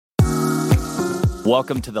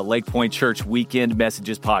Welcome to the Lake Point Church Weekend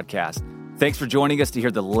Messages Podcast. Thanks for joining us to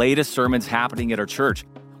hear the latest sermons happening at our church.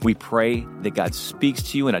 We pray that God speaks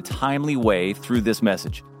to you in a timely way through this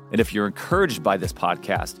message. And if you're encouraged by this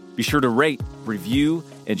podcast, be sure to rate, review,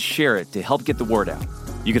 and share it to help get the word out.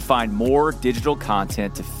 You can find more digital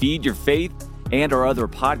content to feed your faith and our other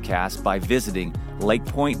podcasts by visiting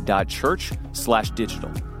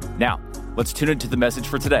lakepoint.church/digital. Now, let's tune into the message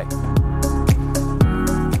for today.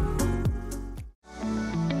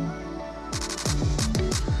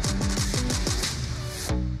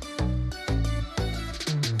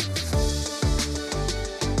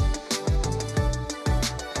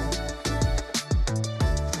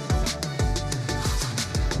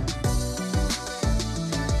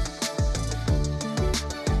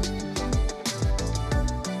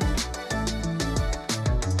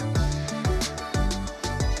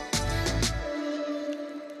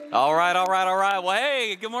 All right. Well,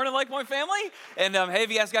 hey, good morning, Lake Point family. And hey,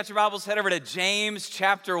 if you guys got your Bibles, head over to James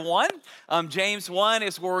chapter 1. James 1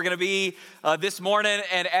 is where we're going to be this morning.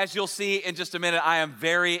 And as you'll see in just a minute, I am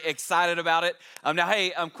very excited about it. Now,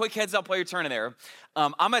 hey, quick heads up while you're turning there.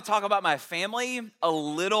 I'm going to talk about my family a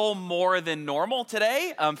little more than normal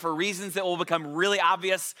today for reasons that will become really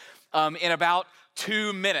obvious in about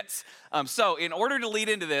 2 minutes. So in order to lead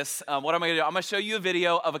into this, what I'm going to do, I'm going to show you a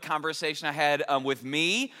video of a conversation I had with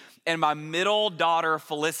me and my middle daughter,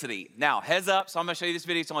 Felicity. Now, heads up, so I'm going to show you this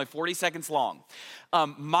video. It's only 40 seconds long.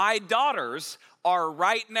 My daughters are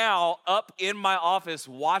right now up in my office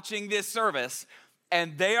watching this service,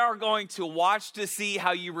 and they are going to watch to see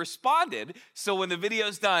how you responded. So when the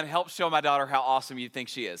video's done, help show my daughter how awesome you think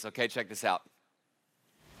she is. Okay, check this out.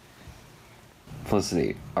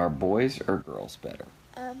 Felicity, are boys or girls better?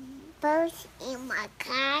 Both in my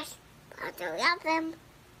class, but I love them.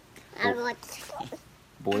 I want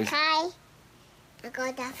Boys? Okay. I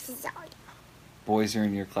go down to zone. Boys are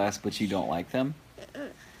in your class, but you don't like them?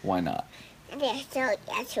 Why not? They're so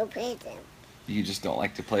to play them. You just don't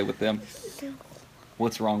like to play with them? No.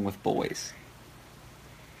 What's wrong with boys?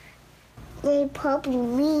 They probably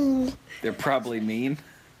mean. They're probably mean?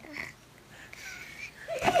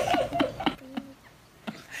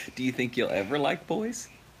 Do you think you'll ever like boys?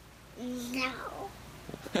 No.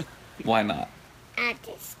 Why not? I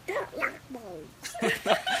just don't like boys.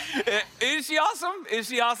 Is she awesome? Is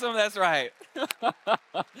she awesome? That's right.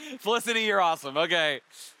 Felicity, you're awesome. Okay.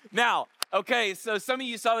 Now, okay, so some of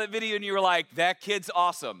you saw that video and you were like, that kid's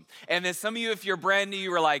awesome. And then some of you, if you're brand new,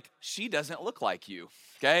 you were like, she doesn't look like you.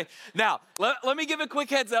 Okay. Now, let me give a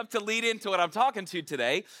quick heads up to lead into what I'm talking to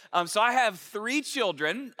today. So I have 3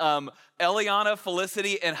 children, Eliana,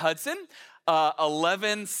 Felicity, and Hudson.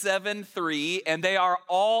 11, 7, 3, and they are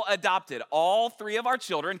all adopted. All 3 of our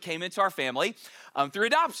children came into our family through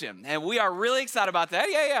adoption, and we are really excited about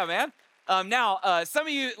that. Yeah, man. Now, some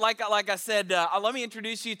of you, like I said, let me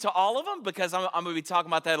introduce you to all of them because I'm going to be talking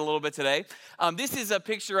about that a little bit today. This is a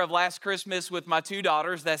picture of last Christmas with my 2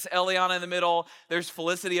 daughters. That's Eliana in the middle. There's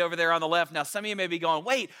Felicity over there on the left. Now, some of you may be going,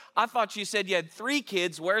 wait, I thought you said you had 3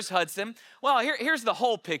 kids. Where's Hudson? Well, here's the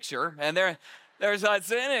whole picture, and there's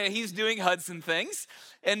Hudson, and he's doing Hudson things.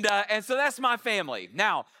 And so that's my family.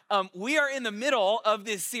 Now, we are in the middle of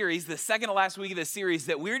this series, the second to last week of this series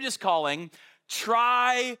that we're just calling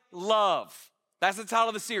Try Love. That's the title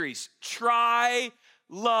of the series, Try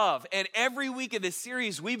Love. And every week of this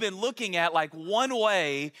series, we've been looking at like one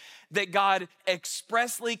way that God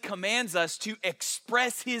expressly commands us to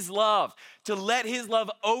express his love, to let his love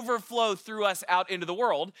overflow through us out into the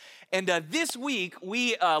world. And this week,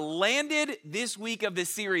 we landed this week of this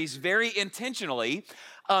series very intentionally.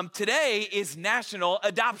 Today is National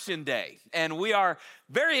Adoption Day, and we are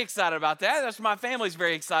very excited about that. That's my family's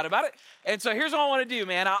very excited about it. And so here's what I want to do,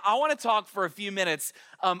 man. I want to talk for a few minutes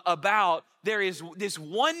about there is this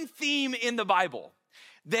one theme in the Bible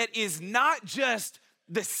that is not just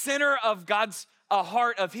the center of God's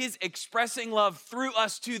heart of his expressing love through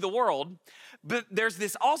us to the world, but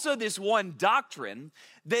there's also this one doctrine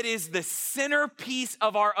that is the centerpiece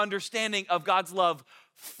of our understanding of God's love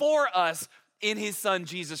for us in his son,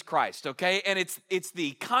 Jesus Christ, okay? And it's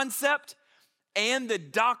the concept and the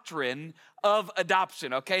doctrine of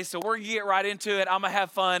adoption, okay? So we're gonna get right into it. I'm gonna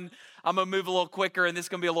have fun. I'm gonna move a little quicker, and this is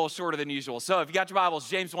gonna be a little shorter than usual. So if you got your Bibles,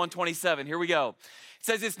 James 1:27, here we go. It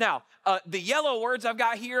says this now. The yellow words I've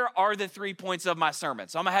got here are the 3 points of my sermon.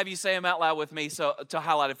 So I'm gonna have you say them out loud with me so to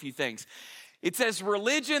highlight a few things. It says,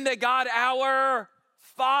 religion that God, our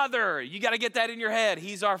Father. You gotta get that in your head.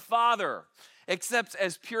 He's our Father. Except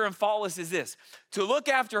as pure and faultless as this. To look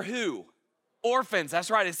after who? Orphans. That's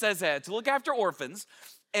right, it says that. To look after orphans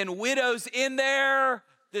and widows in their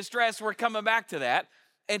distress. We're coming back to that.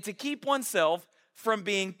 And to keep oneself from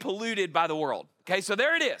being polluted by the world. Okay, so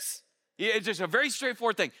there it is. It's just a very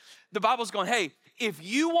straightforward thing. The Bible's going, hey, if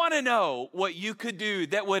you want to know what you could do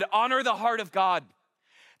that would honor the heart of God,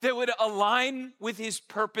 that would align with his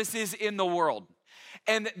purposes in the world,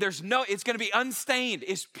 and it's going to be unstained,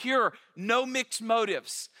 it's pure, no mixed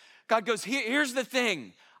motives. God goes, here's the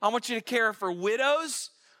thing. I want you to care for widows.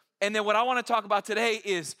 And then what I want to talk about today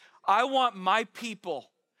is I want my people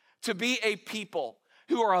to be a people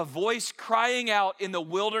who are a voice crying out in the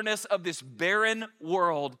wilderness of this barren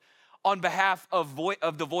world on behalf of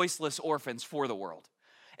the voiceless orphans for the world.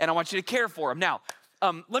 And I want you to care for them. Now,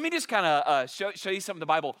 let me just kind of show you something in the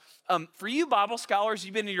Bible. For you Bible scholars,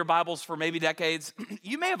 you've been in your Bibles for maybe decades.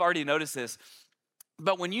 You may have already noticed this.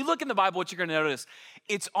 But when you look in the Bible, what you're going to notice,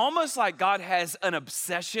 it's almost like God has an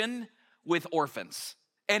obsession with orphans.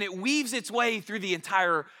 And it weaves its way through the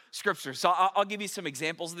entire scripture. So I'll give you some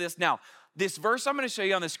examples of this. Now, this verse I'm going to show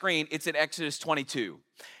you on the screen, it's in Exodus 22.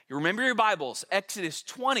 You remember your Bibles. Exodus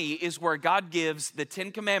 20 is where God gives the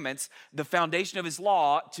 10 Commandments, the foundation of his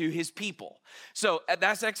law, to his people. So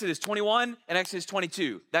that's Exodus 21 and Exodus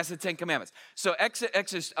 22. That's the 10 Commandments. So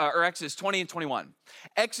Exodus 20 and 21.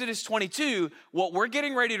 Exodus 22, what we're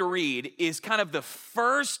getting ready to read is kind of the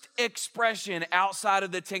first expression outside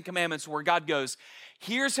of the 10 Commandments where God goes,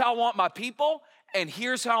 here's how I want my people, and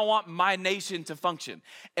here's how I want my nation to function.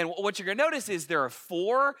 And what you're going to notice is there are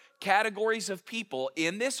 4 categories of people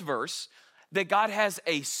in this verse that God has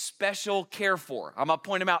a special care for. I'm going to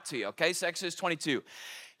point them out to you, okay? So Exodus 22.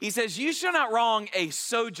 He says, you shall not wrong a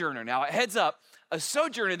sojourner. Now, heads up, a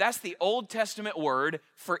sojourner, that's the Old Testament word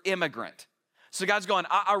for immigrant. So God's going,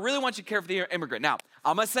 I really want you to care for the immigrant. Now,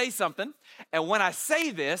 I'm going to say something, and when I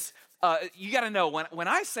say this, you got to know, when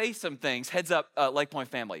I say some things, heads up, Lake Point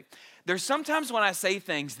family, there's sometimes when I say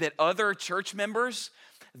things that other church members,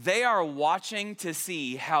 they are watching to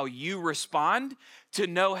see how you respond to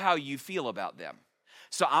know how you feel about them.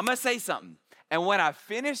 So I'm going to say something. And when I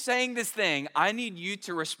finish saying this thing, I need you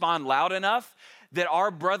to respond loud enough that our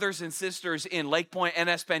brothers and sisters in Lake Point and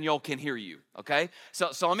Espanol can hear you, okay? So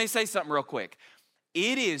let me say something real quick.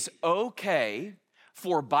 It is okay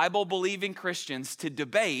for Bible-believing Christians to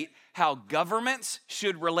debate how governments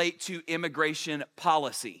should relate to immigration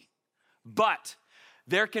policy. But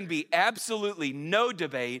there can be absolutely no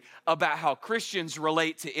debate about how Christians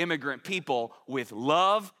relate to immigrant people with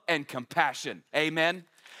love and compassion. Amen?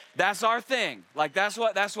 That's our thing. Like, that's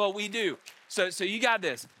what we do. So you got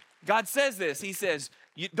this. God says this. He says,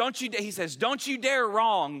 don't you dare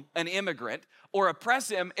wrong an immigrant or oppress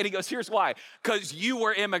him. And he goes, here's why. Because you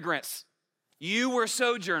were immigrants. You were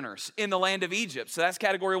sojourners in the land of Egypt. So that's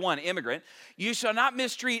category 1, immigrant. You shall not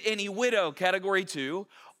mistreat any widow, category 2.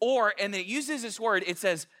 And then it uses this word, it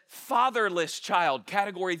says fatherless child,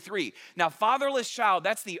 category 3. Now, fatherless child,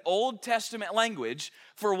 that's the Old Testament language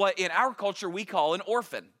for what in our culture we call an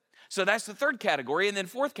orphan. So that's the 3rd category. And then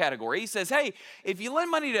 4th category, he says, hey, if you lend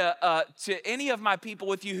money to any of my people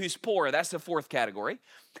with you who's poor, that's the 4th category.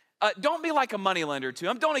 Don't be like a moneylender to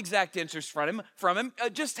him. Don't exact interest from him.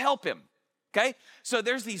 Just help him. Okay? So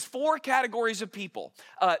there's these 4 categories of people.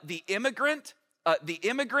 The immigrant,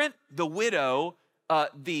 the widow,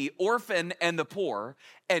 the orphan, and the poor.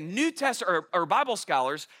 And New Testament or Bible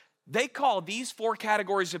scholars, they call these 4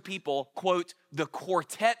 categories of people, quote, the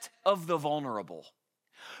quartet of the vulnerable.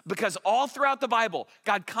 Because all throughout the Bible,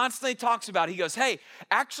 God constantly talks about, he goes, hey,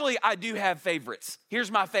 actually, I do have favorites.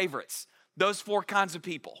 Here's my favorites. Those 4 kinds of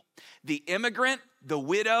people. The immigrant, the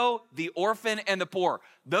widow, the orphan, and the poor.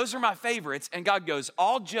 Those are my favorites. And God goes,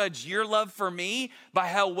 I'll judge your love for me by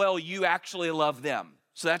how well you actually love them.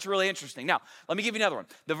 So that's really interesting. Now, let me give you another one.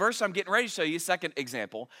 The verse I'm getting ready to show you, second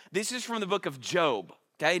example. This is from the book of Job.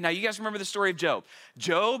 Okay, now you guys remember the story of Job.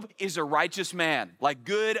 Job is a righteous man, like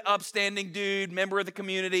good, upstanding dude, member of the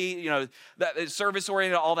community,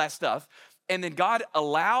 service-oriented, all that stuff. And then God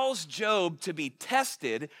allows Job to be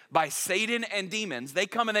tested by Satan and demons. They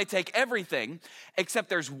come and they take everything, except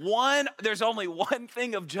there's only one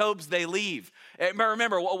thing of Job's they leave.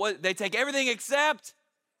 Remember, they take everything except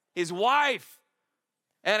his wife.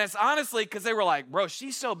 And it's honestly because they were like, bro,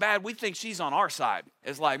 she's so bad, we think she's on our side.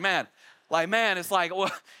 It's like, man,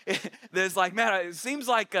 it seems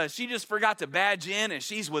like she just forgot to badge in and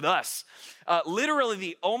she's with us. Literally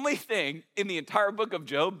the only thing in the entire book of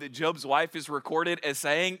Job that Job's wife is recorded as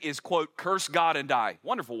saying is, quote, curse God and die.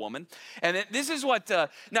 Wonderful woman. And this is what,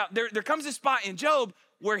 now there comes a spot in Job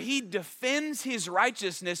where he defends his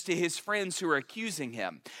righteousness to his friends who are accusing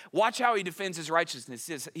him. Watch how he defends his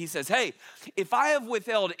righteousness. He says, hey, if I have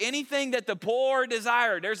withheld anything that the poor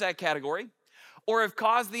desire, there's that category, or have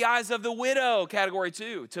caused the eyes of the widow, category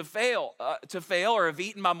 2, to fail, or have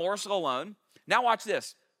eaten my morsel alone. Now watch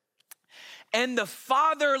this. And the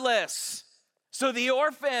fatherless, so the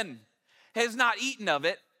orphan, has not eaten of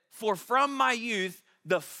it, for from my youth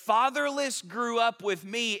the fatherless grew up with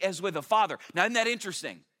me as with a father. Now, isn't that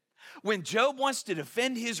interesting? When Job wants to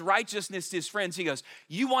defend his righteousness to his friends, he goes,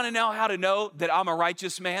 you want to know how to know that I'm a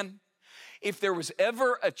righteous man? If there was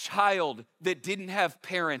ever a child that didn't have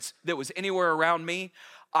parents that was anywhere around me,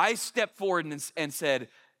 I stepped forward and said,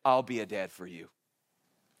 I'll be a dad for you.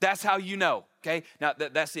 That's how you know, okay? Now,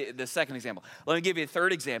 that's the second example. Let me give you a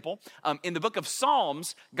third example. In the book of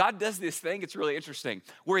Psalms, God does this thing, it's really interesting,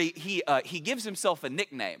 where he gives himself a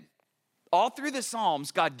nickname. All through the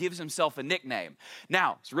Psalms, God gives himself a nickname.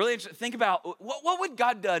 Now, it's really interesting. Think about, what would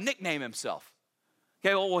God nickname himself?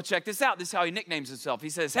 Okay, well, check this out. This is how he nicknames himself. He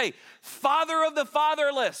says, hey, Father of the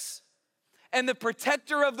fatherless and the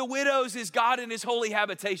protector of the widows is God in his holy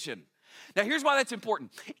habitation. Now, here's why that's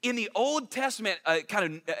important. In the Old Testament,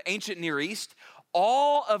 kind of ancient Near East,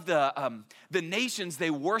 all of the nations, they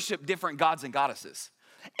worship different gods and goddesses.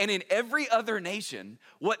 And in every other nation,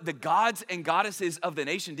 what the gods and goddesses of the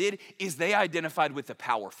nation did is they identified with the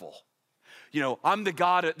powerful. You know,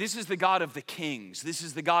 this is the God of the kings. This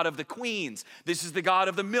is the God of the queens. This is the God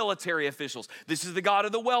of the military officials. This is the God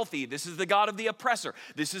of the wealthy. This is the God of the oppressor.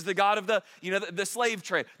 This is the God of the slave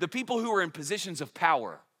trade, the people who are in positions of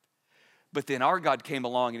power. But then our God came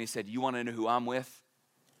along and he said, you want to know who I'm with?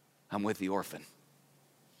 I'm with the orphan.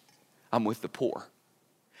 I'm with the poor.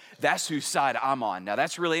 That's whose side I'm on. Now,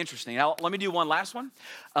 that's really interesting. Now, let me do one last one.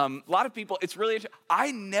 A lot of people, it's really interesting.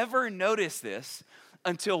 I never noticed this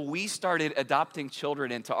until we started adopting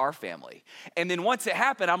children into our family. And then once it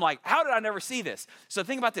happened, I'm like, how did I never see this? So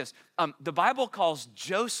think about this. The Bible calls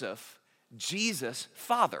Joseph Jesus'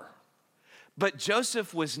 father. But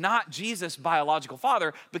Joseph was not Jesus' biological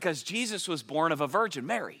father because Jesus was born of a virgin,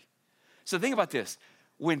 Mary. So think about this.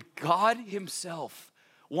 When God himself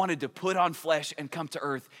wanted to put on flesh and come to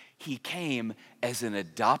earth, he came as an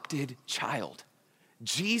adopted child.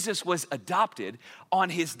 Jesus was adopted on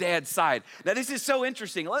his dad's side. Now, this is so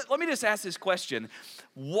interesting. Let me just ask this question.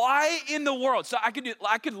 Why in the world? So I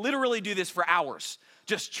could literally do this for hours.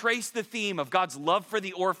 Just trace the theme of God's love for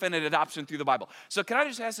the orphan and adoption through the Bible. So can I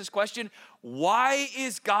just ask this question? Why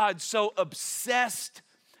is God so obsessed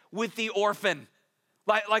with the orphan?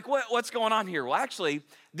 Like what's going on here? Well, actually,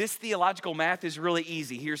 this theological math is really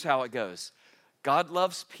easy. Here's how it goes. God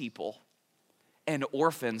loves people, and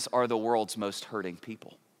orphans are the world's most hurting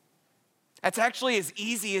people. That's actually as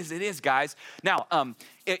easy as it is, guys. Now, I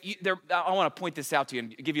want to point this out to you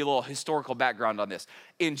and give you a little historical background on this.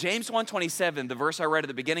 In James 1:27, the verse I read at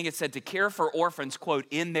the beginning, it said to care for orphans, quote,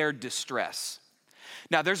 in their distress.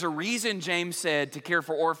 Now, there's a reason James said to care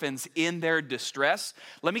for orphans in their distress.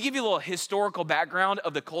 Let me give you a little historical background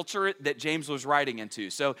of the culture that James was writing into.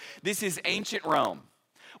 So this is ancient Rome.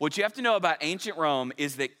 What you have to know about ancient Rome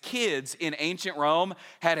is that kids in ancient Rome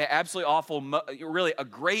had an absolutely awful, really a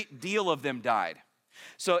great deal of them died.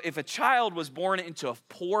 So if a child was born into a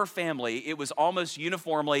poor family, it was almost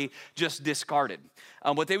uniformly just discarded.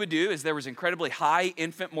 What they would do is there was incredibly high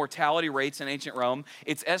infant mortality rates in ancient Rome.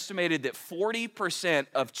 It's estimated that 40%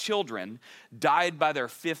 of children died by their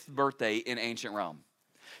 5th birthday in ancient Rome.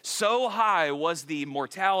 So high was the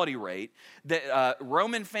mortality rate that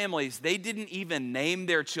Roman families, they didn't even name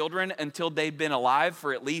their children until they'd been alive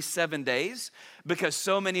for at least 7 days because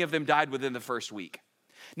so many of them died within the first week.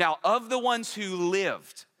 Now, of the ones who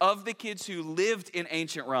lived, of the kids who lived in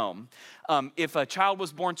ancient Rome, if a child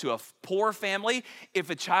was born to a poor family, if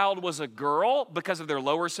a child was a girl because of their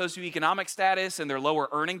lower socioeconomic status and their lower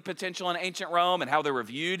earning potential in ancient Rome and how they were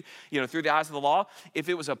viewed, through the eyes of the law, if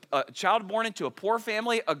it was a child born into a poor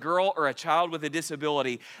family, a girl, or a child with a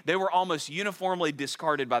disability, they were almost uniformly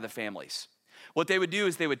discarded by the families. What they would do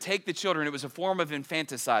is they would take the children, it was a form of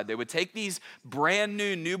infanticide. They would take these brand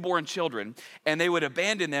new newborn children and they would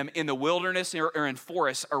abandon them in the wilderness or in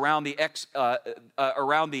forests around the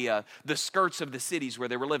skirts of the cities where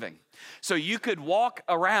they were living. So you could walk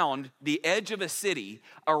around the edge of a city,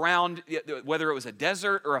 around whether it was a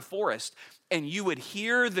desert or a forest, and you would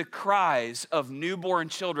hear the cries of newborn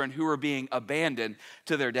children who were being abandoned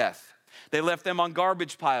to their death. They left them on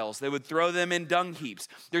garbage piles. They would throw them in dung heaps.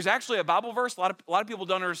 There's actually a Bible verse. A lot of people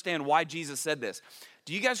don't understand why Jesus said this.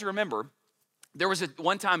 Do you guys remember? There was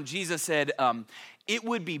one time Jesus said, it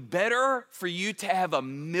would be better for you to have a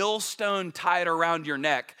millstone tied around your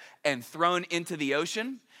neck and thrown into the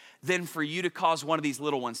ocean than for you to cause one of these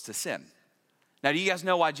little ones to sin. Now, do you guys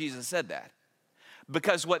know why Jesus said that?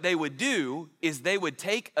 Because what they would do is they would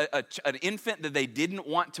take an infant that they didn't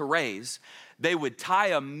want to raise, they would tie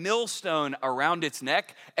a millstone around its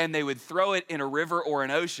neck, and they would throw it in a river or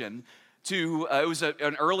an ocean it was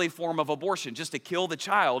an early form of abortion, just to kill the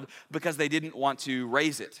child because they didn't want to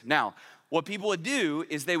raise it. Now, what people would do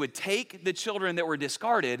is they would take the children that were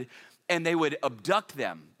discarded and they would abduct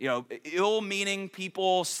them. Ill-meaning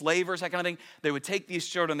people, slavers, that kind of thing. They would take these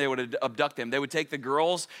children, they would abduct them. They would take the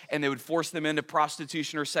girls and they would force them into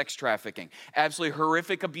prostitution or sex trafficking. Absolutely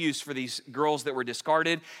horrific abuse for these girls that were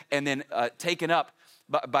discarded and then taken up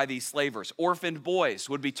by these slavers. Orphaned boys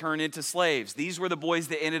would be turned into slaves. These were the boys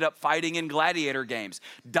that ended up fighting in gladiator games,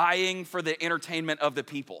 dying for the entertainment of the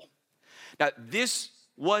people. Now, this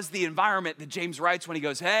was the environment that James writes when he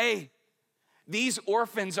goes, hey, these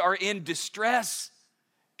orphans are in distress.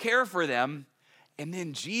 Care for them. And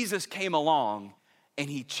then Jesus came along and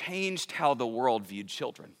he changed how the world viewed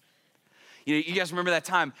children. You guys remember that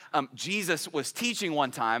time Jesus was teaching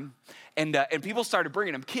one time and people started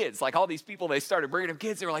bringing him kids. Like all these people, they started bringing him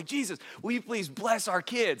kids. They were like, Jesus, will you please bless our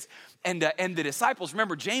kids? And the disciples,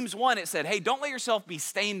 remember James 1, it said, hey, don't let yourself be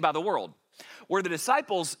stained by the world. Where the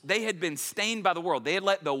disciples, they had been stained by the world. They had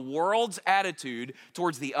let the world's attitude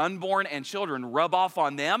towards the unborn and children rub off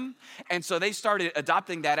on them. And so they started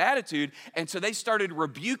adopting that attitude. And so they started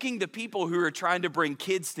rebuking the people who were trying to bring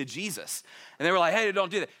kids to Jesus. And they were like, hey, don't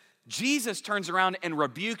do that. Jesus turns around and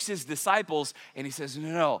rebukes his disciples and he says,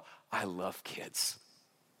 no, I love kids.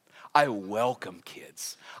 I welcome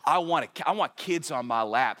kids. I want kids on my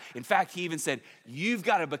lap. In fact, he even said, you've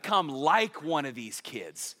got to become like one of these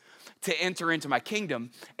kids to enter into my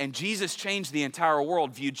kingdom. And Jesus changed the entire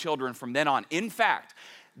world, viewed children from then on. In fact,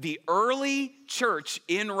 the early church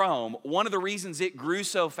in Rome, one of the reasons it grew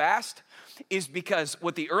so fast is because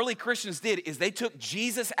what the early Christians did is they took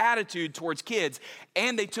Jesus' attitude towards kids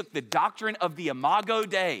and they took the doctrine of the Imago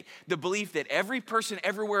Dei, the belief that every person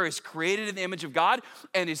everywhere is created in the image of God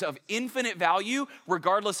and is of infinite value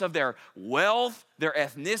regardless of their wealth, their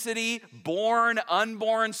ethnicity, born,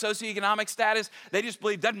 unborn, socioeconomic status. They just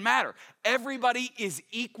believe it doesn't matter. Everybody is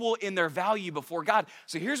equal in their value before God.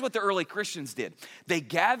 So here's what the early Christians did. They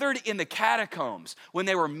gathered in the catacombs when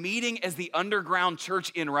they were meeting as the underground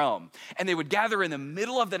church in Rome. And they would gather in the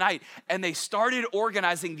middle of the night and they started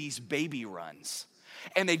organizing these baby runs.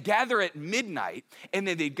 And they'd gather at midnight, and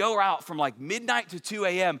then they'd go out from like midnight to 2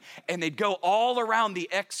 a.m., and they'd go all around the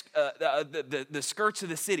skirts of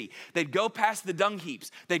the city. They'd go past the dung heaps.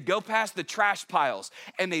 They'd go past the trash piles,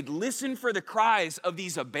 and they'd listen for the cries of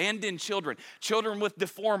these abandoned children, children with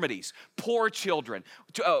deformities, poor children,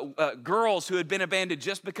 girls who had been abandoned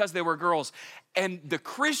just because they were girls. And the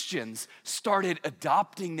Christians started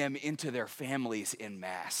adopting them into their families en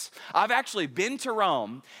masse. I've actually been to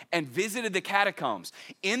Rome and visited the catacombs.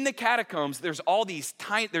 In the catacombs, there's all these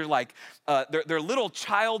tiny, they're little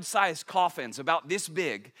child-sized coffins about this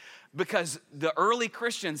big, because the early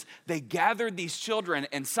Christians, they gathered these children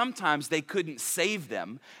and sometimes they couldn't save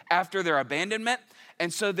them after their abandonment.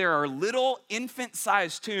 And so there are little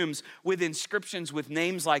infant-sized tombs with inscriptions with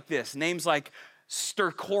names like this, names like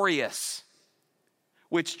Stercorius,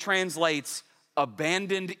 which translates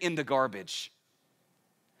abandoned in the garbage.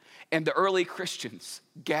 And the early Christians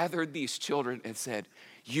gathered these children and said,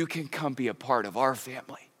 you can come be a part of our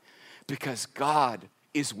family because God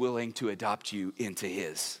is willing to adopt you into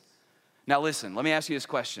his. Now listen, let me ask you this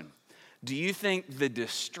question. Do you think the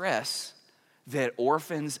distress that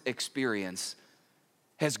orphans experience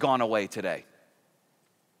has gone away today?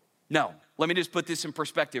 No. Let me just put this in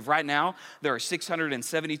perspective. Right now, there are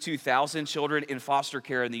 672,000 children in foster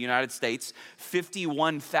care in the United States.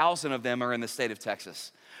 51,000 of them are in the state of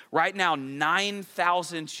Texas. Right now,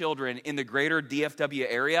 9,000 children in the greater DFW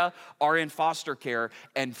area are in foster care,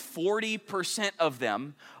 and 40% of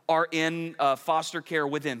them are in foster care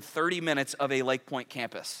within 30 minutes of a Lake Point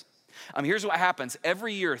campus. Here's what happens.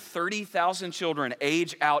 Every year, 30,000 children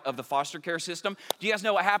age out of the foster care system. Do you guys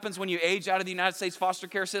know what happens when you age out of the United States foster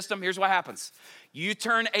care system? Here's what happens. You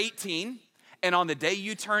turn 18, and on the day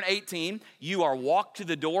you turn 18, you are walked to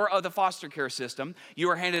the door of the foster care system. You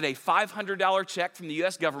are handed a $500 check from the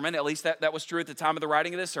U.S. government. At least that was true at the time of the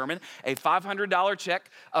writing of this sermon. A $500 check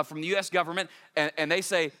from the U.S. government, and they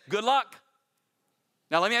say, good luck.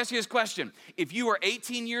 Now, let me ask you this question. If you were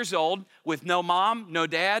 18 years old with no mom, no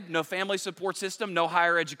dad, no family support system, no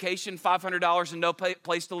higher education, $500 and no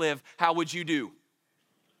place to live, how would you do?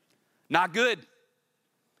 Not good.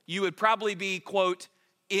 You would probably be, quote,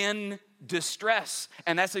 in distress.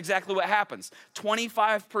 And that's exactly what happens.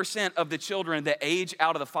 25% of the children that age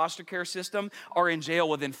out of the foster care system are in jail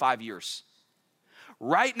within 5 years.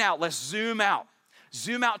 Right now, let's zoom out.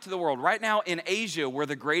 Zoom out to the world. Right now in Asia, where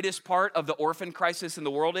the greatest part of the orphan crisis in the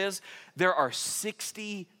world is, there are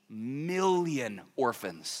 60 million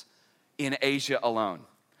orphans in Asia alone.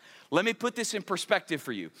 Let me put this in perspective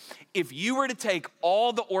for you. If you were to take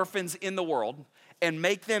all the orphans in the world and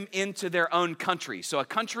make them into their own country, so a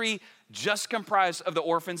country just comprised of the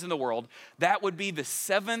orphans in the world, that would be the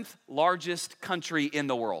 7th largest country in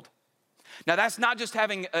the world. Now, that's not just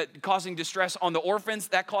causing distress on the orphans,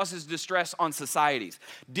 that causes distress on societies.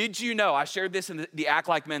 Did you know, I shared this in the Act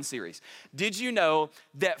Like Men series, did you know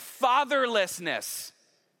that fatherlessness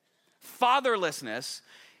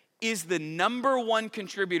is the number one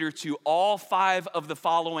contributor to all 5 of the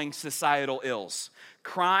following societal ills: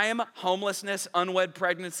 crime, homelessness, unwed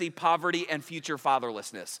pregnancy, poverty, and future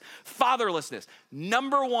fatherlessness. Fatherlessness,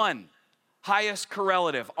 number one highest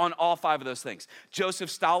correlative on all 5 of those things.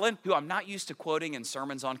 Joseph Stalin, who I'm not used to quoting in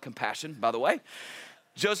sermons on compassion, by the way.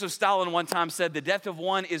 Joseph Stalin one time said, the death of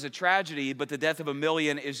one is a tragedy, but the death of a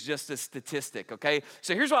million is just a statistic, okay?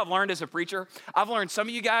 So here's what I've learned as a preacher. I've learned some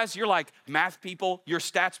of you guys, you're like math people, you're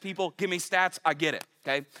stats people, give me stats, I get it,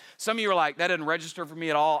 okay? Some of you are like, that doesn't register for me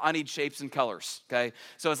at all, I need shapes and colors, okay?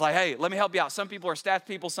 So it's like, hey, let me help you out. Some people are stats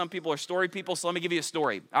people, some people are story people, so let me give you a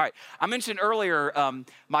story. All right, I mentioned earlier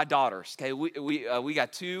my daughters, okay? We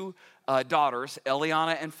got 2 daughters,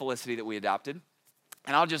 Eliana and Felicity, that we adopted.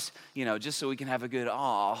 And I'll just, just so we can have a good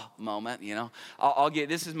aw moment, I'll get,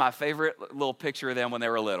 this is my favorite little picture of them when they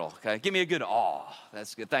were little, okay? Give me a good aw.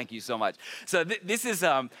 That's good. Thank you so much. So this is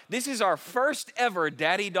our first ever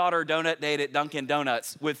daddy-daughter donut date at Dunkin'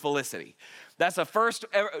 Donuts with Felicity. That's a first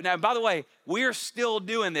ever. Now, by the way, we're still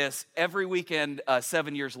doing this every weekend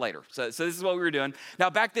 7 years later. So this is what we were doing.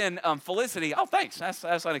 Now, back then, Felicity, oh, thanks. That's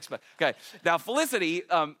unexpected. Okay. Now, Felicity,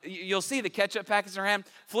 you'll see the ketchup packets in her hand.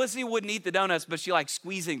 Felicity wouldn't eat the donuts, but she likes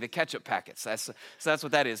squeezing the ketchup packets. So that's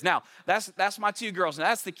what that is. Now, that's my 2 girls. Now,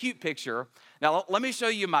 that's the cute picture. Now, let me show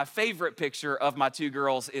you my favorite picture of my 2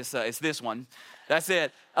 girls. It's this one. That's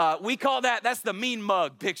it. We call that's the mean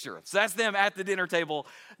mug picture. So that's them at the dinner table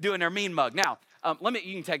doing their mean mug. Now,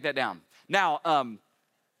 you can take that down. Now,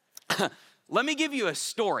 let me give you a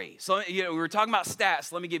story. So, we were talking about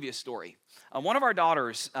stats. Let me give you a story. One of our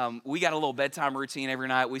daughters, we got a little bedtime routine every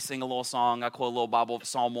night. We sing a little song. I quote a little Bible,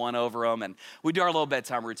 Psalm 1 over them, and we do our little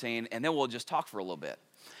bedtime routine, and then we'll just talk for a little bit.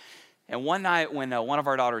 And one night when one of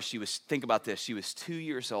our daughters, think about this, she was 2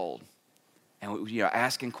 years old. And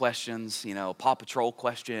asking questions, Paw Patrol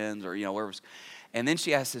questions, or where was. And then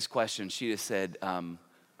she asked this question. She just said,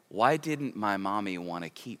 "Why didn't my mommy want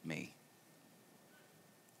to keep me?"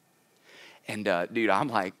 And dude, I'm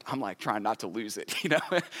like trying not to lose it,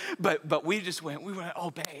 But we went,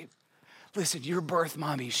 "Oh, babe, listen, your birth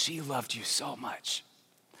mommy, she loved you so much.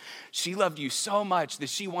 She loved you so much that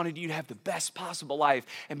she wanted you to have the best possible life.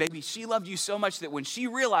 And baby, she loved you so much that when she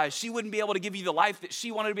realized she wouldn't be able to give you the life that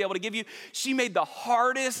she wanted to be able to give you, she made the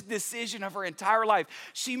hardest decision of her entire life.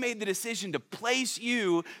 She made the decision to place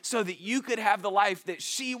you so that you could have the life that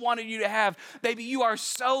she wanted you to have. Baby, you are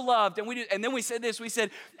so loved." And then we said this, we said,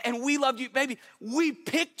 "And we loved you, baby. We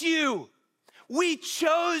picked you. We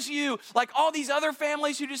chose you." Like all these other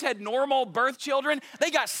families who just had normal birth children, they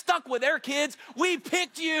got stuck with their kids. We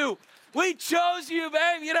picked you. We chose you,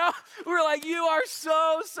 babe. We were like, you are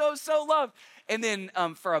so, so, so loved. And then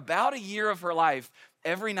for about a year of her life,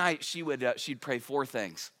 every night she'd pray 4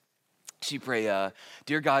 things. She'd pray,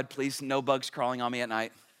 "Dear God, please no bugs crawling on me at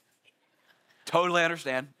night." Totally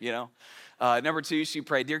understand, Number 2, she'd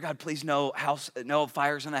pray, "Dear God, please no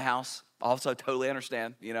fires in the house." Also totally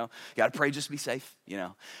understand, You got to pray, just be safe,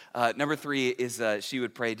 Number 3 is she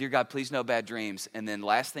would pray, "Dear God, please no bad dreams." And then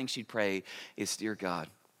last thing she'd pray is, "Dear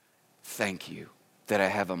God, thank you that I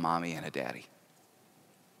have a mommy and a daddy."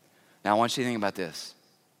 Now I want you to think about this.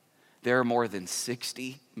 There are more than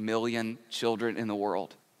 60 million children in the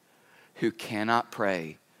world who cannot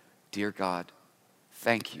pray, "Dear God,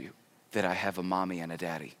 thank you that I have a mommy and a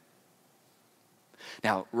daddy."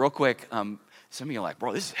 Now, real quick, some of you are like,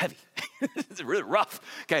 "Bro, this is heavy." This is really rough.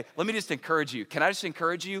 Okay, let me just encourage you. Can I just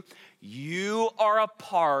encourage you? You are a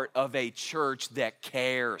part of a church that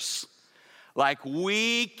cares. Like,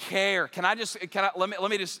 we care. Let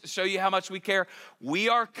me just show you how much we care. We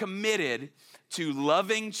are committed to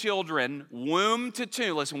loving children, womb to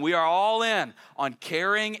tomb. Listen, we are all in on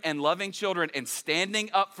caring and loving children and standing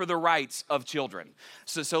up for the rights of children.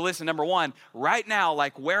 So listen, number 1, right now,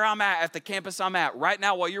 like where I'm at the campus I'm at, right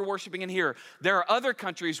now while you're worshiping in here, there are other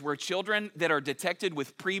countries where children that are detected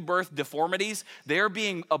with pre-birth deformities, they're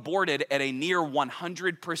being aborted at a near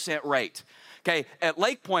 100% rate. Okay, at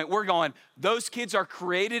Lake Point, we're going, those kids are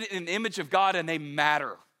created in the image of God and they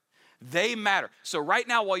matter. They matter. So right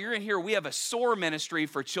now, while you're in here, we have a SOAR ministry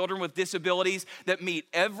for children with disabilities that meet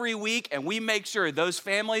every week, and we make sure those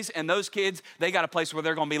families and those kids, they got a place where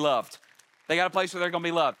they're going to be loved. They got a place where they're going to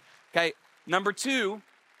be loved. Okay, number 2,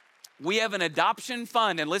 We have an adoption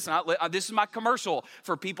fund. And listen, this is my commercial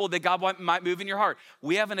for people that God might move in your heart.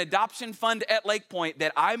 We have an adoption fund at Lake Point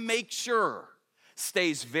that I make sure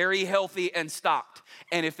stays very healthy and stocked.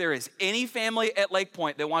 And if there is any family at Lake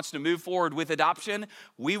Point that wants to move forward with adoption,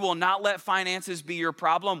 we will not let finances be your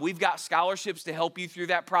problem. We've got scholarships to help you through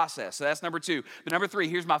that process. So that's number 2. But number 3,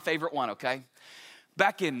 here's my favorite one, okay?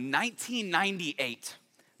 Back in 1998,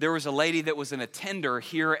 there was a lady that was an attender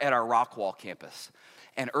here at our Rockwall campus.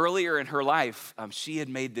 And earlier in her life, she had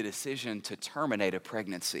made the decision to terminate a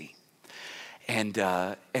pregnancy. And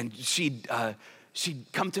she'd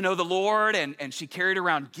come to know the Lord, and she carried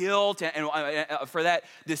around guilt for that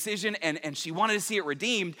decision, and she wanted to see it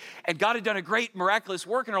redeemed. And God had done a great miraculous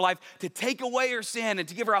work in her life to take away her sin and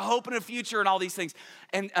to give her a hope and a future and all these things.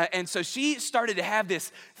 And so she started to have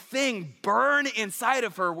this thing burn inside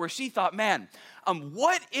of her where she thought, man,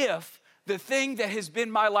 what if the thing that has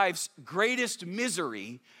been my life's greatest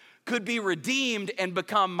misery could be redeemed and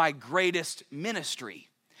become my greatest ministry?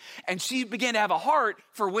 And she began to have a heart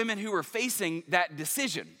for women who were facing that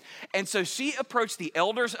decision. And so she approached the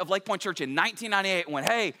elders of Lake Point Church in 1998 and went,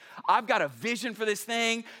 hey, I've got a vision for this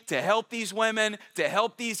thing to help these women, to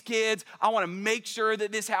help these kids. I want to make sure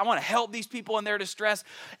that I want to help these people in their distress.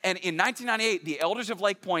 And in 1998, the elders of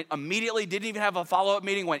Lake Point immediately didn't even have a follow-up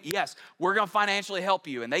meeting, went, yes, we're going to financially help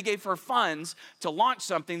you. And they gave her funds to launch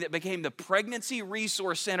something that became the Pregnancy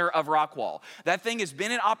Resource Center of Rockwall. That thing has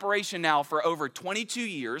been in operation now for over 22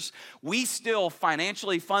 years. We still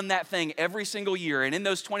financially fund that thing every single year. And in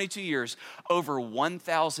those 22 years, over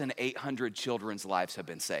 1,800 children's lives have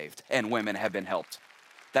been saved and women have been helped.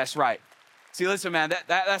 That's right. See, listen, man,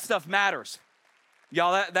 that stuff matters.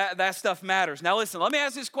 Y'all, that stuff matters. Now, listen, let me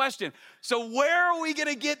ask this question. So where are we going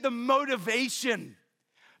to get the motivation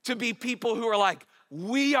to be people who are like,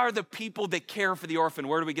 we are the people that care for the orphan?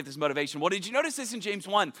 Where do we get this motivation? Well, did you notice this in James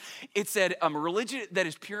 1? It said, a religion that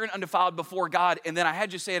is pure and undefiled before God. And then I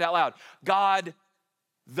had you say it out loud. God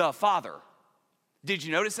the Father. Did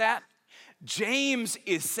you notice that? James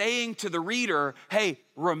is saying to the reader, hey,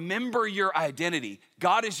 remember your identity.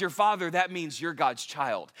 God is your Father. That means you're God's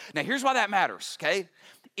child. Now, here's why that matters, okay?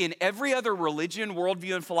 In every other religion,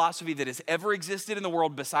 worldview, and philosophy that has ever existed in the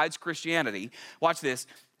world besides Christianity, watch this,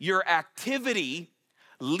 your activity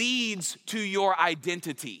leads to your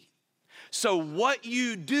identity. So what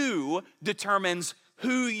you do determines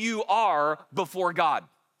who you are before God.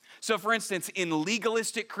 So for instance, in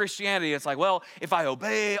legalistic Christianity, it's like, well, if I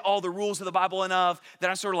obey all the rules of the Bible enough,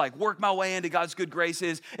 then I sort of like work my way into God's good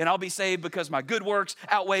graces and I'll be saved because my good works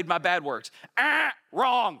outweighed my bad works.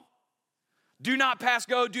 Wrong. Do not pass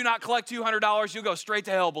go, do not collect $200. You'll go straight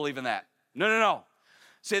to hell believing that. No.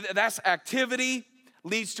 See, that's activity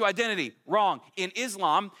leads to identity. Wrong. In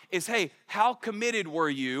Islam is, hey, how committed were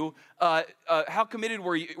you?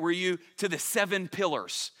 Were you to the 7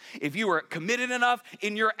 pillars? If you were committed enough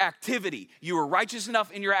in your activity, you were righteous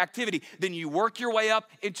enough in your activity, then you work your way up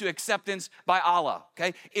into acceptance by Allah,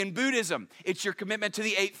 okay? In Buddhism, it's your commitment to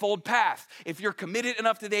the Eightfold Path. If you're committed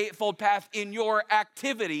enough to the Eightfold Path in your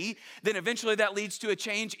activity, then eventually that leads to a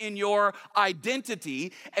change in your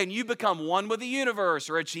identity, and you become one with the universe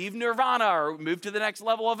or achieve nirvana or move to the next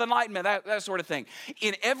level of enlightenment, that sort of thing.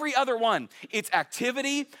 In every other one, it's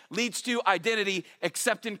activity leads to identity,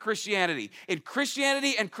 except in Christianity. In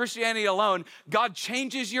Christianity and Christianity alone, God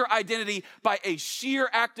changes your identity by a sheer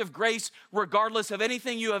act of grace, regardless of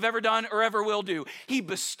anything you have ever done or ever will do. He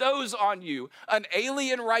bestows on you an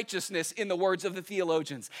alien righteousness, in the words of the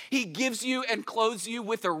theologians. He gives you and clothes you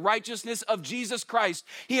with the righteousness of Jesus Christ.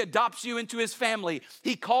 He adopts you into his family.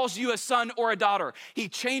 He calls you a son or a daughter. He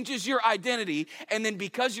changes your identity, and then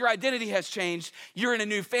because your identity has changed, you're in a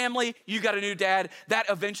new family, you got a new dad. That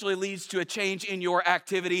eventually leads to a change in your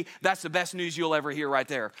activity. That's the best news you'll ever hear right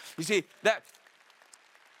there. You see,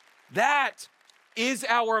 that is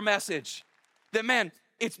our message. That, man,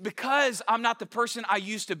 it's because I'm not the person I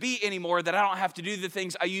used to be anymore that I don't have to do the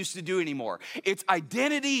things I used to do anymore. It's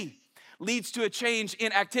identity leads to a change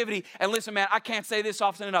in activity. And listen, man, I can't say this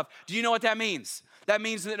often enough. Do you know what that means? That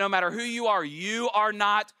means that no matter who you are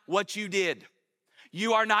not what you did.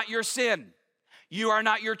 You are not your sin. You are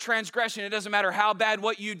not your transgression. It doesn't matter how bad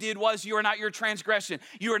what you did was. You are not your transgression.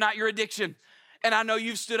 You are not your addiction. And I know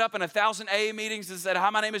you've stood up in 1,000 AA meetings and said, hi,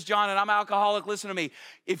 my name is John and I'm an alcoholic. Listen to me.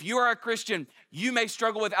 If you are a Christian, you may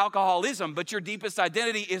struggle with alcoholism, but your deepest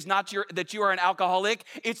identity is not that you are an alcoholic.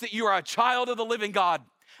 It's that you are a child of the living God.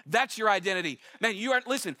 That's your identity. Man, you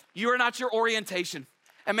are not your orientation.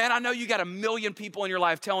 And man, I know you got a million people in your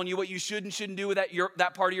life telling you what you should and shouldn't do with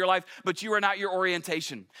that part of your life, but you are not your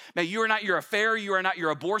orientation. Man, you are not your affair, you are not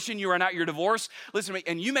your abortion, you are not your divorce. Listen to me,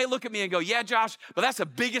 and you may look at me and go, yeah, Josh, but that's the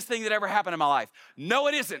biggest thing that ever happened in my life. No,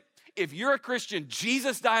 it isn't. If you're a Christian,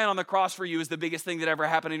 Jesus dying on the cross for you is the biggest thing that ever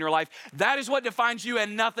happened in your life. That is what defines you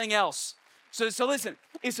and nothing else. So listen,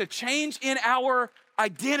 it's a change in our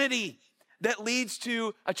identity that leads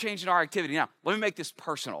to a change in our activity. Now, let me make this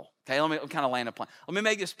personal, okay? Let me kind of land a plan. Let me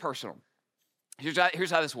make this personal. Here's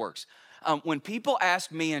how this works. When people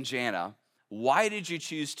ask me and Jana, why did you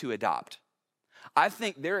choose to adopt? I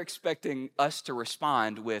think they're expecting us to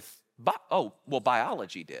respond with,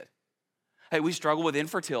 biology did. Hey, we struggle with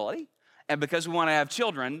infertility, and because we want to have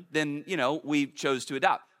children, then, we chose to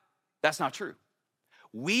adopt. That's not true.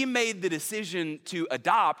 We made the decision to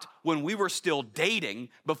adopt when we were still dating,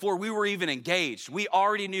 before we were even engaged. We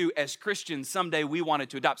already knew as Christians someday we wanted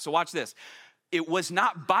to adopt. So watch this. It was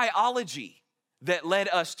not biology that led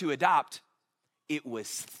us to adopt. It was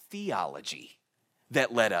theology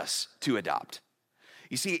that led us to adopt.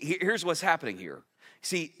 You see, here's what's happening here.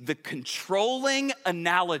 See, the controlling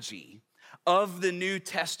analogy of the New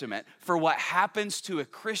Testament for what happens to a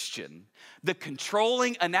Christian, the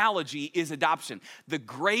controlling analogy is adoption. The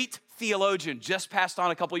great theologian just passed on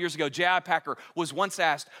a couple years ago, J.I. Packer, was once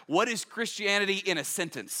asked, what is Christianity in a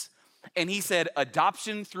sentence? And he said,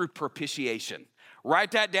 adoption through propitiation. Write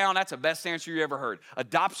that down. That's the best answer you ever heard.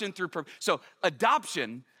 Adoption through So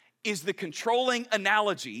adoption is the controlling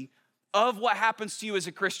analogy of what happens to you as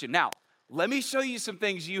a Christian. Now, let me show you some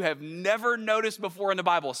things you have never noticed before in the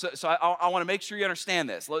Bible. So I want to make sure you understand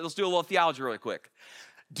this. Let's do a little theology really quick.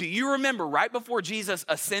 Do you remember right before Jesus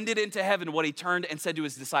ascended into heaven what he turned and said to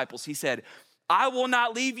his disciples? He said, I will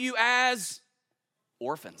not leave you as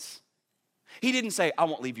orphans. He didn't say, I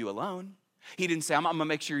won't leave you alone. He didn't say, I'm going to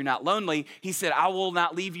make sure you're not lonely. He said, I will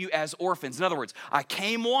not leave you as orphans. In other words, I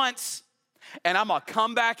came once and I'm going to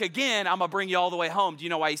come back again. I'm going to bring you all the way home. Do you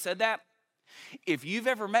know why he said that? If you've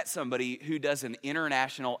ever met somebody who does an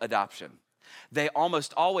international adoption, they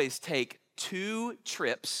almost always take 2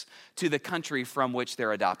 trips to the country from which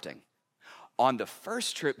they're adopting. On the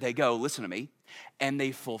first trip, they go, listen to me, and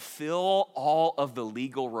they fulfill all of the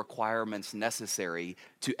legal requirements necessary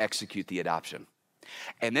to execute the adoption.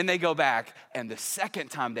 And then they go back, and the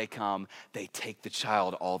second time they come, they take the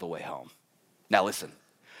child all the way home. Now listen.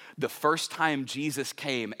 The first time Jesus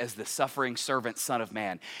came as the suffering servant son of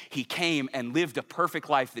man, he came and lived a perfect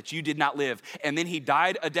life that you did not live. And then he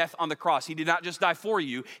died a death on the cross. He did not just die for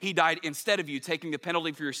you, he died instead of you, taking the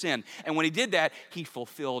penalty for your sin. And when he did that, he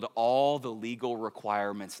fulfilled all the legal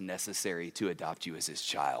requirements necessary to adopt you as his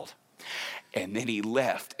child. And then he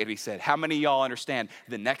left and he said, how many of y'all understand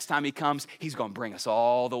the next time he comes, he's going to bring us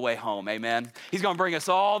all the way home, amen? He's going to bring us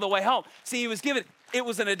all the way home. See, it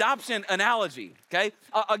was an adoption analogy, okay?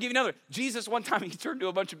 I'll give you another. Jesus, one time, he turned to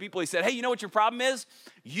a bunch of people. He said, hey, you know what your problem is?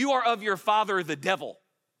 You are of your father, the devil.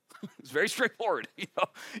 It's very straightforward.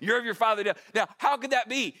 You're of your father, the devil. Now, how could that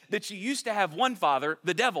be that you used to have one father,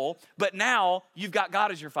 the devil, but now you've got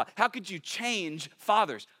God as your father? How could you change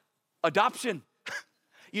fathers? Adoption.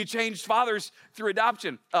 You changed fathers through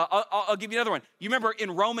adoption. I'll give you another one. You remember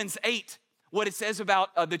in Romans 8, what it says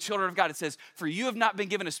about the children of God. It says, for you have not been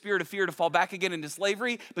given a spirit of fear to fall back again into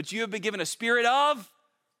slavery, but you have been given a spirit of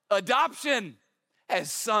adoption as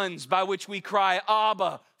sons, by which we cry,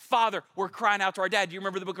 Abba, Father. We're crying out to our dad. Do you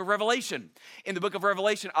remember the book of Revelation? In the book of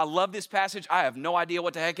Revelation, I love this passage. I have no idea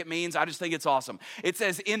what the heck it means. I just think it's awesome. It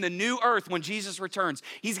says, in the new earth, when Jesus returns,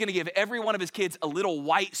 he's going to give every one of his kids a little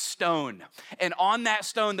white stone. And on that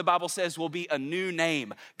stone, the Bible says, will be a new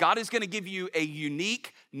name. God is going to give you a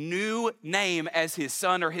unique new name as his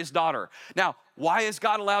son or his daughter. Now, why is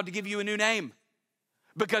God allowed to give you a new name?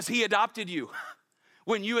 Because he adopted you.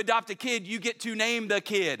 When you adopt a kid, you get to name the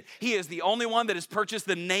kid. He is the only one that has purchased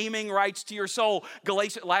the naming rights to your soul.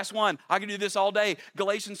 Last one, I can do this all day.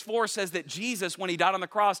 Galatians 4 says that Jesus, when he died on the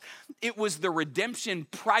cross, it was the redemption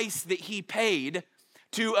price that he paid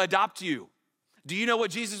to adopt you. Do you know what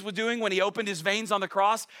Jesus was doing when he opened his veins on the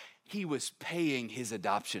cross? He was paying his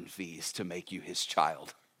adoption fees to make you his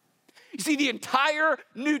child. You see, the entire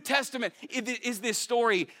New Testament is this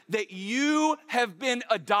story that you have been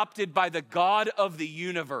adopted by the God of the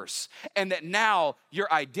universe, and that now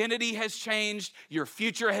your identity has changed, your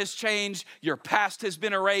future has changed, your past has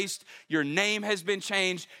been erased, your name has been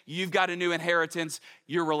changed, you've got a new inheritance.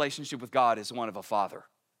 Your relationship with God is one of a father.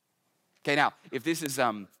 Okay, now, if this is,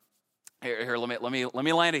 here, let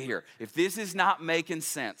me land it here. If this is not making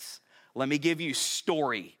sense, let me give you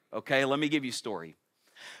story, okay? Let me give you story.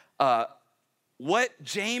 What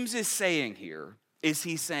James is saying here is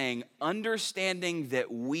he's saying understanding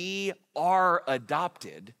that we are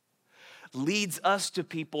adopted leads us to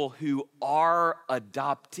people who are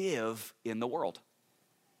adoptive in the world.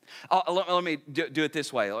 Let me do it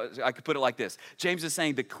this way. I could put it like this. James is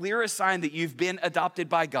saying the clearest sign that you've been adopted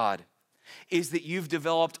by God is that you've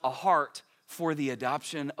developed a heart for the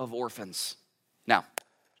adoption of orphans. Now,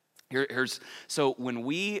 so when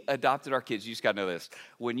we adopted our kids, you just got to know this.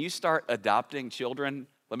 When you start adopting children,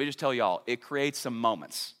 let me just tell y'all, it creates some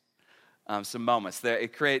moments. Now,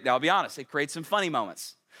 I'll be honest, it creates some funny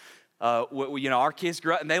moments. Our kids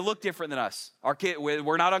grew up and they look different than us.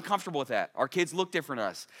 We're not uncomfortable with that. Our kids look different than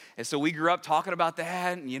us. And so we grew up talking about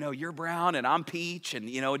that, and you're brown and I'm peach, and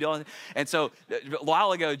and so a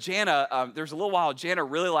while ago, Jana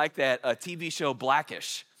really liked that TV show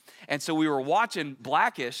Blackish. And so we were watching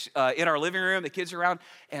Blackish in our living room, the kids are around,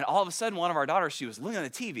 and all of a sudden one of our daughters, she was looking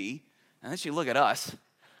at the TV, and then she looked at us,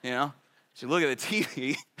 She looked at the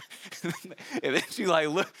TV, and then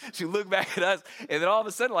she looked back at us, and then all of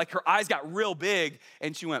a sudden, her eyes got real big,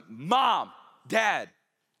 and she went, "Mom, Dad,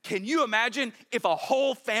 can you imagine if a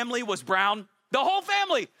whole family was brown? The whole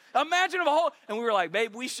family. Imagine if a whole," and we were like,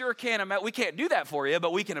 "Babe, we sure can. We can't do that for you,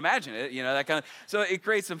 but we can imagine it, that kind of." So it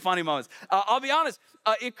creates some funny moments. I'll be honest,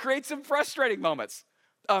 it creates some frustrating moments.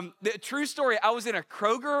 The true story, I was in a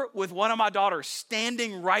Kroger with one of my daughters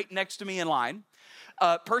standing right next to me in line.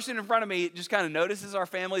 Person in front of me just kind of notices our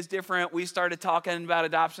family's different. We started talking about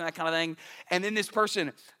adoption, that kind of thing. And then this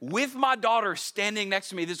person with my daughter standing next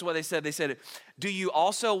to me, this is what they said. They said, "Do you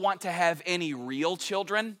also want to have any real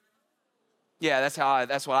children?" Yeah, that's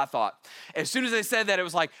what I thought. As soon as they said that, it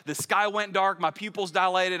was like the sky went dark, my pupils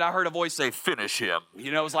dilated. I heard a voice say, "Finish him."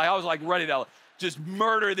 It was like I was ready to just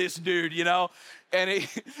murder this dude, And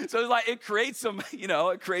it creates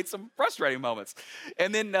some frustrating moments.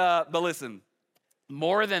 And then, but listen,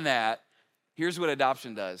 more than that, here's what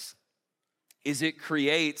adoption does, is it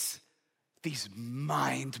creates these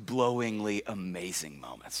mind-blowingly amazing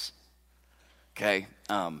moments. Okay?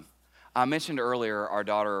 I mentioned earlier our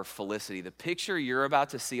daughter Felicity. The picture you're about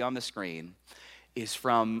to see on the screen is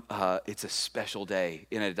from, it's a special day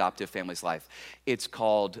in an adoptive family's life. It's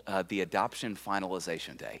called the Adoption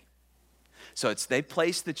Finalization Day. So they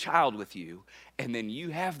place the child with you, and then you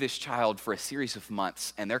have this child for a series of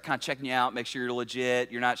months, and they're kind of checking you out, make sure you're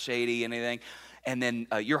legit, you're not shady, anything. And then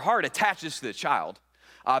your heart attaches to the child,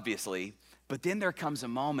 obviously, but then there comes a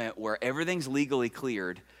moment where everything's legally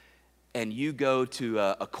cleared, and you go to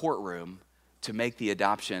a courtroom to make the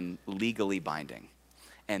adoption legally binding.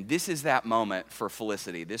 And this is that moment for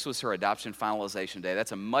Felicity. This was her adoption finalization day.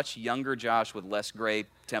 That's a much younger Josh with less gray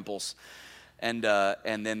temples. And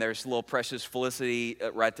then there's little precious Felicity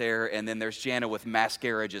right there. And then there's Jana with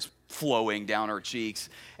mascara just flowing down her cheeks.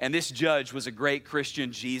 And this judge was a great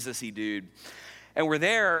Christian Jesus-y dude. And we're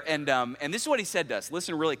there, and this is what he said to us.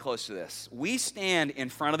 Listen really close to this. We stand in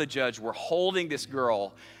front of the judge. We're holding this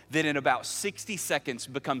girl that in about 60 seconds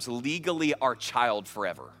becomes legally our child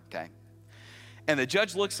forever, okay? And the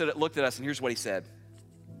judge looked at us, and here's what he said.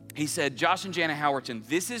 He said, "Josh and Jana Howerton,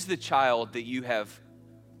 this is the child that you have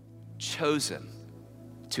chosen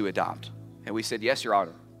to adopt." And we said, "Yes, Your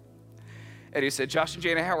Honor." And he said, "Josh and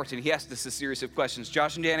Jana Howerton," he asked us a series of questions.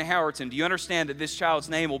 "Josh and Jana Howerton, do you understand that this child's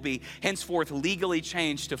name will be henceforth legally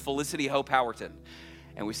changed to Felicity Hope Howerton?"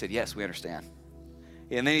 And we said, "Yes, we understand."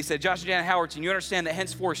 And then he said, "Josh and Jana Howerton, you understand that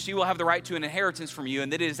henceforth she will have the right to an inheritance from you,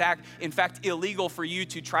 and that it is in fact illegal for you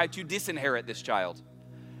to try to disinherit this child?"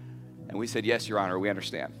 And we said, "Yes, Your Honor, we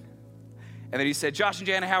understand." And then he said, "Josh and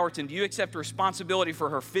Jana Howerton, do you accept responsibility for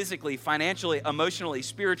her physically, financially, emotionally,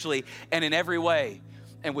 spiritually, and in every way?"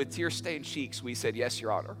 And with tear-stained cheeks, we said, "Yes,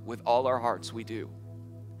 Your Honor, with all our hearts, we do."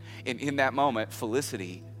 And in that moment,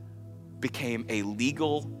 Felicity became a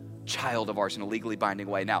legal child of ours in a legally binding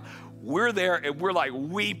way. Now, we're there and we're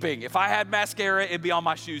weeping. If I had mascara, it'd be on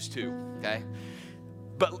my shoes too, okay?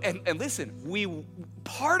 But, and listen,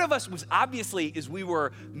 part of us was we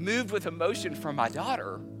were moved with emotion from my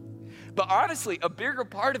daughter. But honestly, a bigger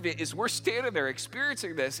part of it is we're standing there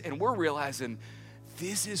experiencing this, and we're realizing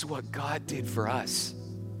this is what God did for us.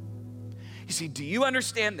 You see, do you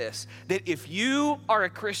understand this? That if you are a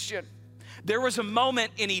Christian, there was a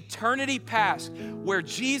moment in eternity past where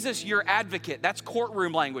Jesus, your advocate, that's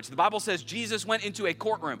courtroom language. The Bible says Jesus went into a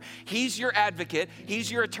courtroom. He's your advocate.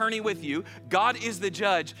 He's your attorney with you. God is the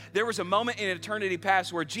judge. There was a moment in eternity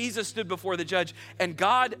past where Jesus stood before the judge, and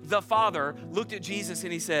God the Father looked at Jesus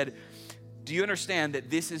and he said, "Do you understand that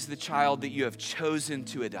this is the child that you have chosen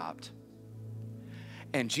to adopt?"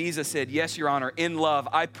 And Jesus said, "Yes, Your Honor, in love,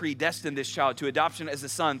 I predestined this child to adoption as a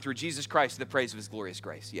son through Jesus Christ to the praise of his glorious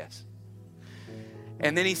grace." Yes.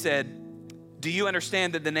 And then he said, Do you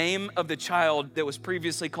understand that the name of the child that was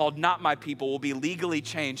previously called not my people will be legally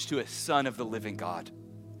changed to a son of the living God?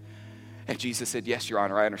 And Jesus said, yes, Your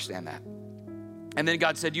Honor, I understand that. And then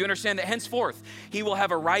God said, do you understand that henceforth he will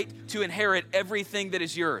have a right to inherit everything that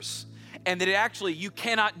is yours? And that actually you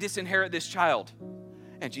cannot disinherit this child?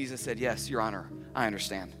 And Jesus said, yes, Your Honor, I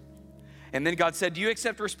understand. And then God said, do you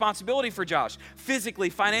accept responsibility for Josh?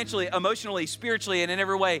 Physically, financially, emotionally, spiritually, and in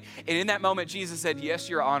every way. And in that moment, Jesus said, yes,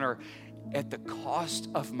 Your Honor. At the cost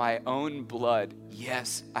of my own blood,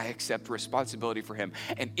 yes, I accept responsibility for him.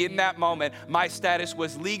 And in that moment, my status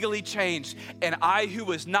was legally changed, and I, who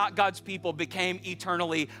was not God's people, became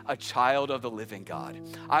eternally a child of the living God.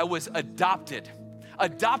 I was adopted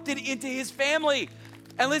into his family.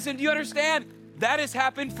 And listen, do you understand? That has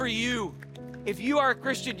happened for you. If you are a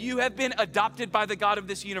Christian, you have been adopted by the God of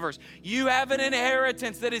this universe. You have an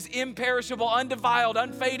inheritance that is imperishable, undefiled,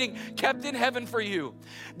 unfading, kept in heaven for you.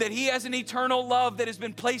 That he has an eternal love that has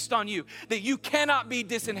been placed on you. That you cannot be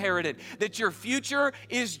disinherited. That your future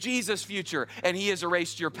is Jesus' future, and he has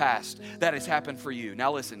erased your past. That has happened for you.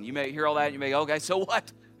 Now listen, you may hear all that, and you may go, okay, so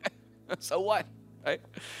what? So what, right?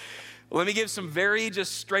 Let me give some very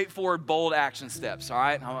just straightforward, bold action steps, all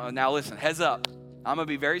right? Now listen, heads up. I'm gonna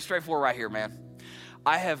be very straightforward right here, man.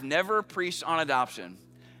 I have never preached on adoption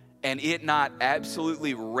and it not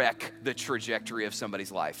absolutely wreck the trajectory of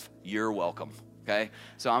somebody's life. You're welcome, okay?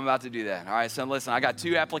 So I'm about to do that. All right, so listen, I got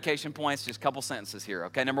 2 application points, just a couple sentences here,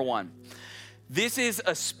 okay? Number 1, this is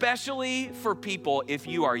especially for people if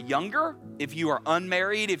you are younger, if you are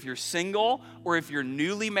unmarried, if you're single, or if you're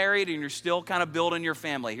newly married and you're still kind of building your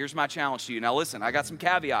family. Here's my challenge to you. Now listen, I got some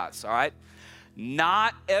caveats, all right?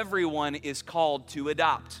 Not everyone is called to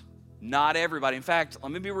adopt. Not everybody. In fact, let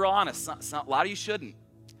me be real honest. A lot of you shouldn't.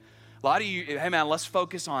 A lot of you, hey man, let's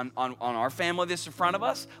focus on our family that's in front of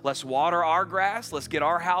us. Let's water our grass. Let's get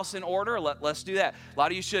our house in order. Let's do that. A lot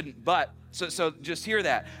of you shouldn't. But, so just hear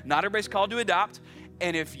that. Not everybody's called to adopt.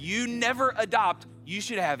 And if you never adopt, you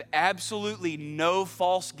should have absolutely no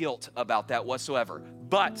false guilt about that whatsoever.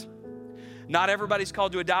 But not everybody's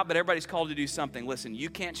called to adopt, but everybody's called to do something. Listen, you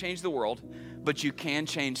can't change the world, but you can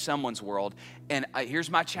change someone's world. And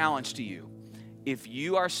here's my challenge to you. If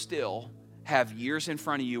you are still have years in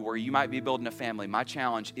front of you where you might be building a family, my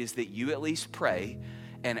challenge is that you at least pray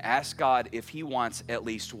and ask God if he wants at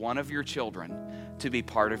least one of your children to be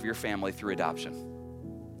part of your family through adoption.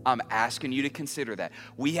 I'm asking you to consider that.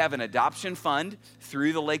 We have an adoption fund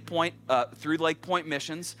through the Lake Point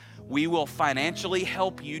Missions. We will financially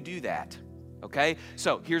help you do that. Okay?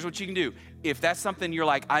 So here's what you can do. If that's something you're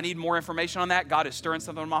like, I need more information on that, God is stirring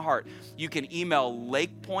something in my heart. You can email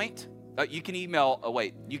you can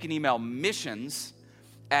email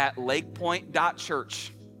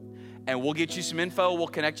missions@lakepoint.church. And we'll get you some info. We'll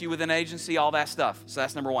connect you with an agency, all that stuff. So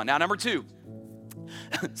that's number 1. Now, number 2,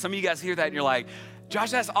 some of you guys hear that and you're like,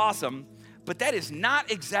 Josh, that's awesome, but that is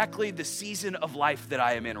not exactly the season of life that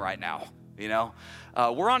I am in right now. You know,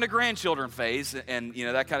 we're on the grandchildren phase, and you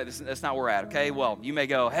know that's not where we're at. Okay, well, you may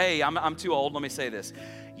go, hey, I'm too old. Let me say this: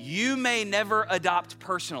 you may never adopt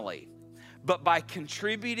personally, but by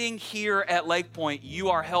contributing here at Lake Point, you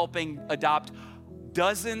are helping adopt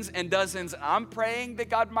dozens and dozens. I'm praying that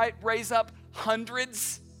God might raise up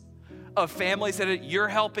hundreds of families that you're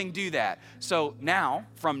helping do that. So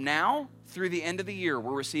from now through the end of the year,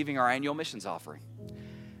 we're receiving our annual missions offering.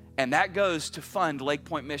 And that goes to fund Lake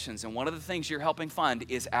Point Missions. And one of the things you're helping fund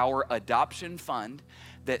is our adoption fund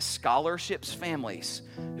that scholarships families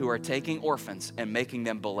who are taking orphans and making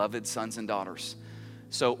them beloved sons and daughters.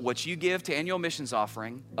 So what you give to annual missions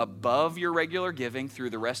offering above your regular giving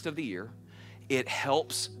through the rest of the year, it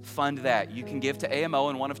helps fund that. You can give to AMO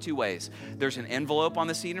in one of 2 ways. There's an envelope on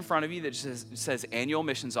the seat in front of you that says annual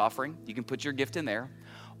missions offering. You can put your gift in there.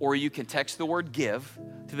 Or you can text the word give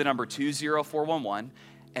to the number 20411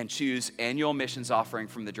 and choose annual missions offering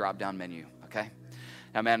from the drop-down menu, okay?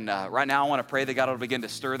 Now, man, right now I want to pray that God will begin to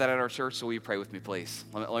stir that at our church, so will you pray with me, please?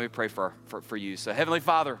 Let me pray for you. So, Heavenly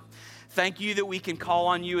Father, thank you that we can call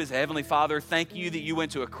on you as a Heavenly Father. Thank you that you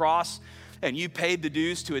went to a cross and you paid the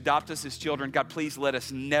dues to adopt us as children. God, please let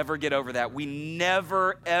us never get over that. We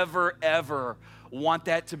never, ever, ever want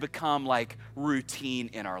that to become like routine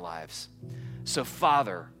in our lives. So,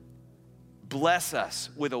 Father, bless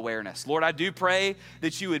us with awareness. Lord, I do pray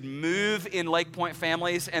that you would move in Lake Point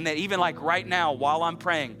families, and that even like right now, while I'm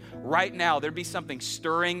praying, right now, there'd be something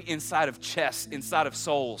stirring inside of chests, inside of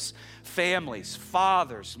souls, families,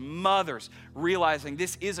 fathers, mothers, realizing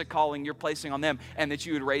this is a calling you're placing on them, and that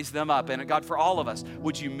you would raise them up. And God, for all of us,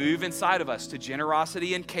 would you move inside of us to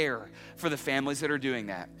generosity and care for the families that are doing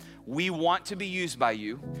that? We want to be used by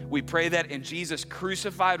you. We pray that in Jesus'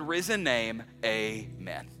 crucified, risen name,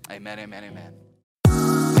 amen. Amen, amen, amen.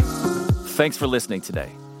 Thanks for listening today.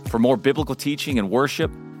 For more biblical teaching and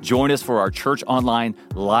worship, join us for our Church Online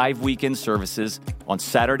live weekend services on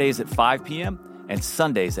Saturdays at 5 p.m. and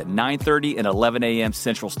Sundays at 9:30 and 11 a.m.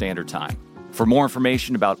 Central Standard Time. For more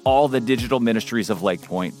information about all the digital ministries of Lake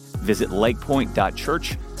Point, visit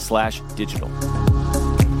lakepoint.church/digital.